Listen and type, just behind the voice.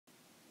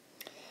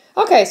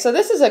Okay, so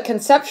this is a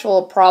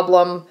conceptual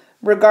problem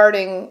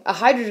regarding a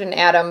hydrogen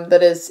atom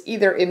that is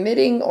either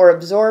emitting or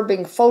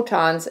absorbing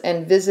photons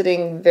and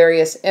visiting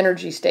various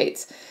energy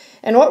states.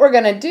 And what we're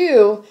going to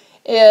do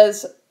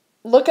is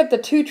look at the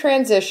two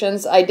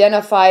transitions,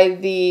 identify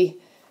the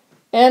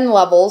n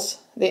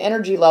levels, the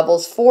energy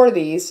levels for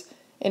these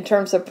in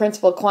terms of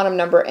principal quantum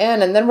number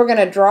n, and then we're going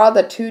to draw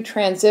the two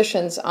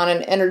transitions on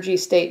an energy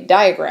state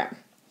diagram.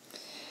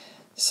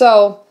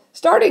 So,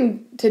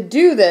 starting to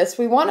do this,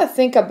 we want to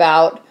think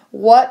about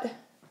what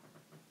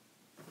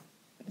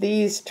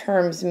these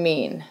terms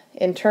mean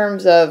in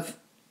terms of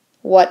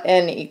what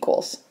n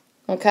equals.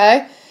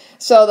 Okay?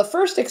 So the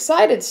first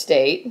excited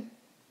state,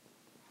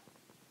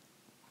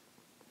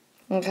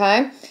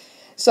 okay?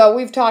 So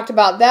we've talked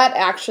about that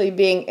actually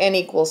being n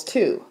equals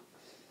 2.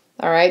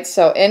 All right,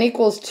 so n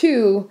equals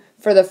 2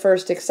 for the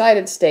first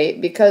excited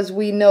state because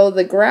we know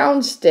the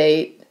ground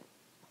state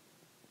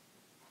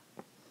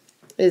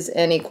is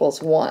n equals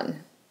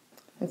 1.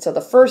 And so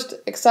the first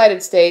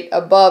excited state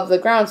above the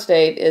ground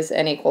state is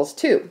n equals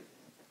 2.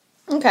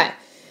 Okay,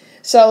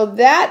 so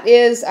that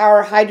is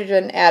our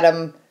hydrogen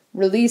atom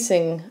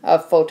releasing a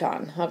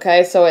photon.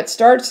 Okay, so it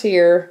starts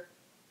here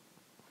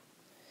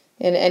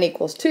in n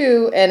equals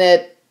 2 and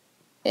it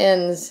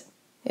ends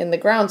in the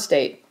ground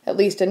state, at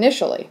least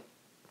initially.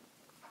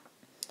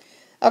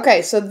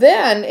 Okay, so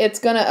then it's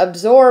going to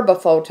absorb a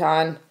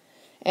photon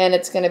and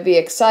it's going to be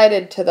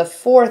excited to the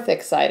fourth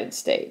excited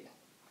state.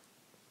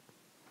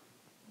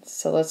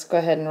 So let's go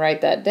ahead and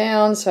write that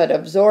down. So it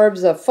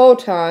absorbs a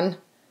photon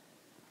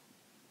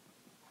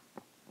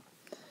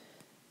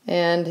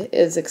and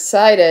is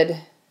excited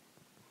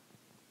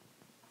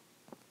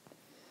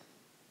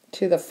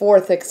to the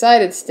fourth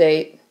excited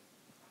state,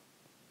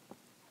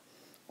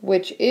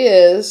 which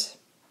is,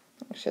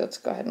 actually let's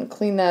go ahead and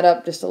clean that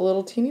up just a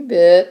little teeny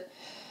bit.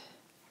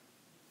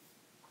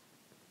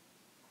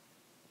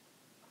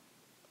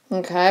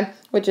 Okay,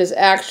 which is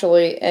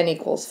actually n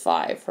equals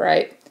 5,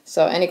 right?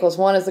 So n equals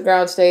 1 is the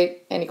ground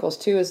state, n equals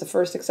 2 is the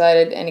first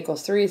excited, n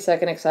equals 3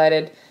 second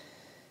excited,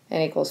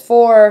 n equals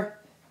 4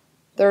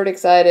 third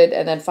excited,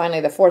 and then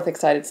finally the fourth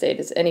excited state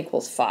is n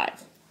equals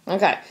 5.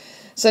 Okay,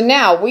 so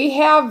now we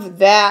have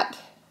that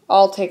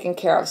all taken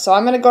care of. So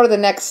I'm going to go to the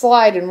next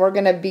slide and we're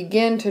going to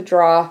begin to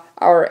draw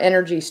our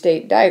energy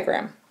state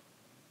diagram.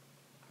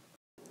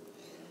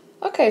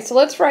 Okay, so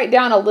let's write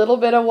down a little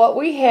bit of what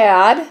we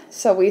had.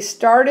 So we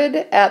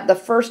started at the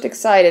first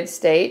excited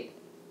state.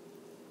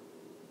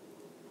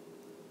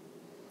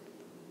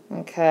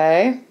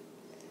 Okay,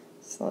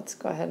 so let's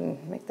go ahead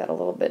and make that a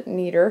little bit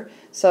neater.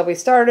 So we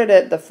started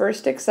at the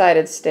first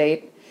excited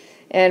state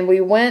and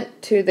we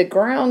went to the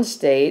ground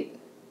state,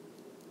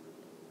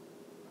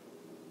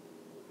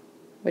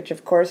 which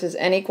of course is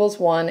n equals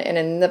 1, and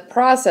in the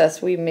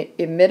process we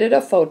emitted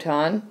a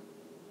photon.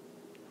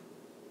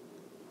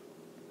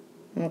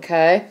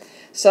 Okay,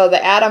 so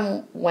the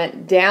atom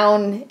went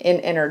down in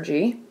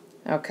energy.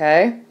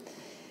 Okay,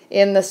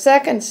 in the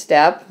second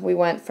step we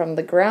went from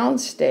the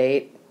ground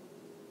state,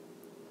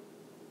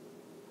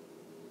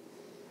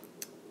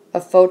 a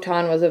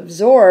photon was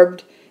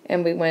absorbed,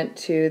 and we went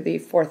to the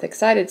fourth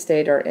excited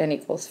state, or n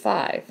equals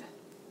 5.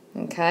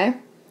 Okay,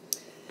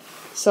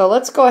 so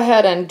let's go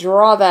ahead and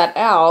draw that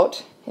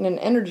out in an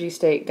energy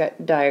state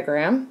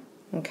diagram.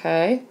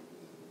 Okay.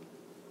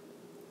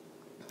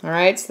 All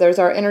right, so there's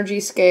our energy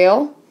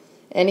scale.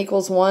 N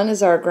equals 1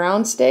 is our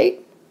ground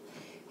state.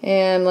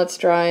 And let's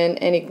draw in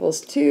n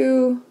equals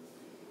 2,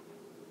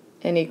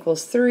 n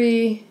equals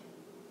 3,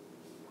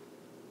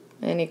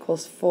 n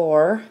equals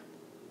 4,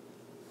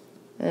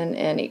 and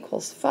n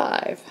equals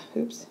 5.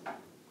 Oops.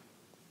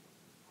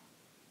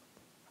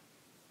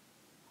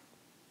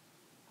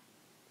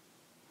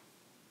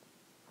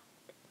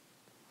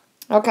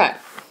 Okay.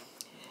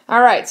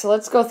 All right, so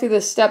let's go through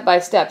this step by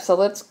step. So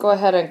let's go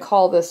ahead and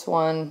call this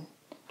one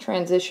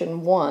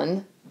transition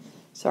 1.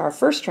 So our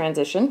first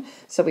transition.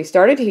 So we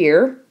started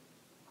here,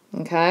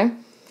 okay,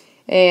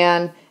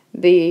 and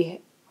the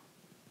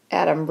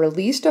atom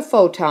released a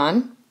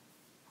photon.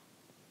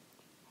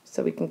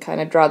 So we can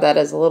kind of draw that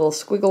as a little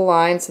squiggle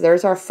line. So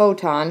there's our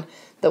photon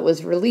that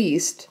was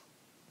released.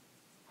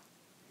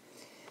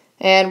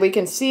 And we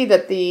can see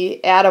that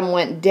the atom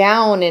went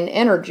down in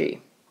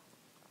energy,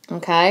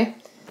 okay.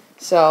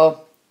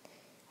 So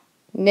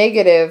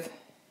negative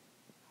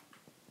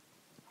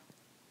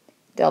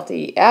delta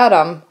E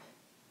atom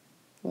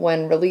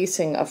when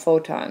releasing a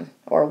photon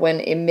or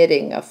when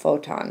emitting a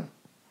photon.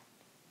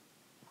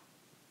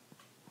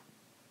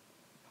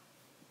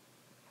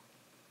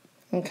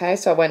 Okay,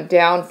 so it went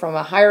down from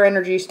a higher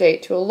energy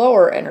state to a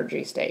lower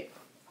energy state.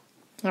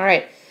 All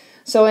right,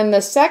 so in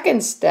the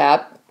second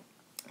step,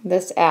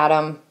 this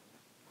atom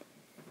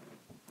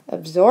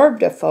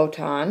absorbed a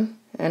photon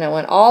and it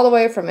went all the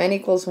way from n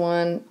equals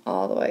 1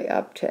 all the way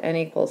up to n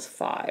equals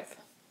 5.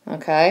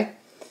 Okay?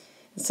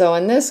 So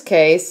in this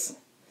case,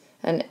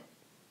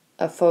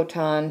 a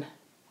photon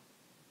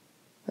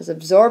was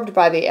absorbed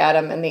by the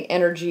atom and the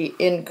energy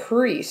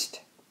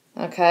increased.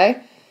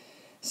 Okay?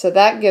 So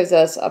that gives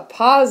us a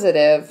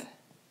positive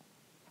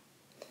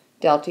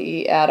delta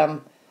E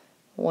atom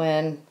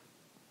when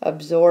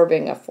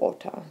absorbing a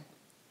photon.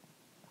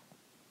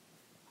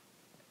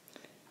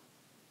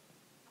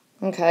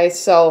 Okay,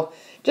 so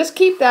just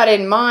keep that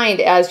in mind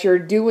as you're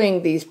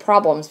doing these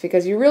problems,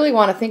 because you really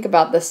want to think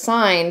about the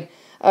sign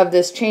of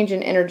this change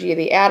in energy of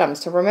the atom.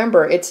 So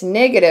remember, it's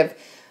negative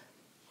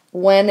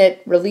when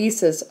it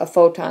releases a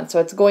photon, so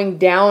it's going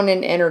down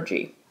in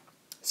energy.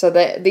 So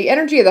the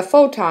energy of the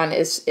photon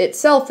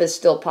itself is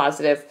still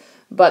positive,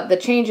 but the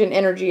change in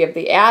energy of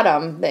the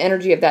atom, the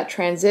energy of that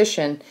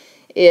transition,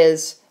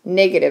 is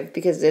negative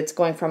because it's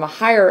going from a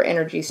higher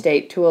energy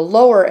state to a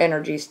lower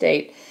energy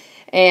state.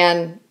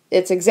 And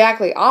it's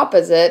exactly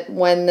opposite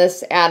when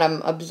this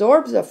atom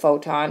absorbs a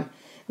photon,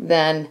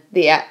 then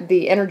the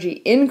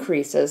energy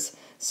increases,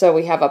 so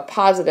we have a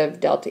positive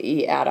delta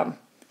E atom.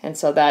 And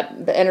so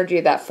that the energy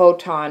of that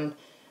photon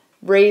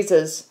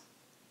raises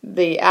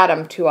the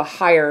atom to a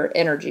higher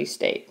energy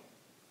state.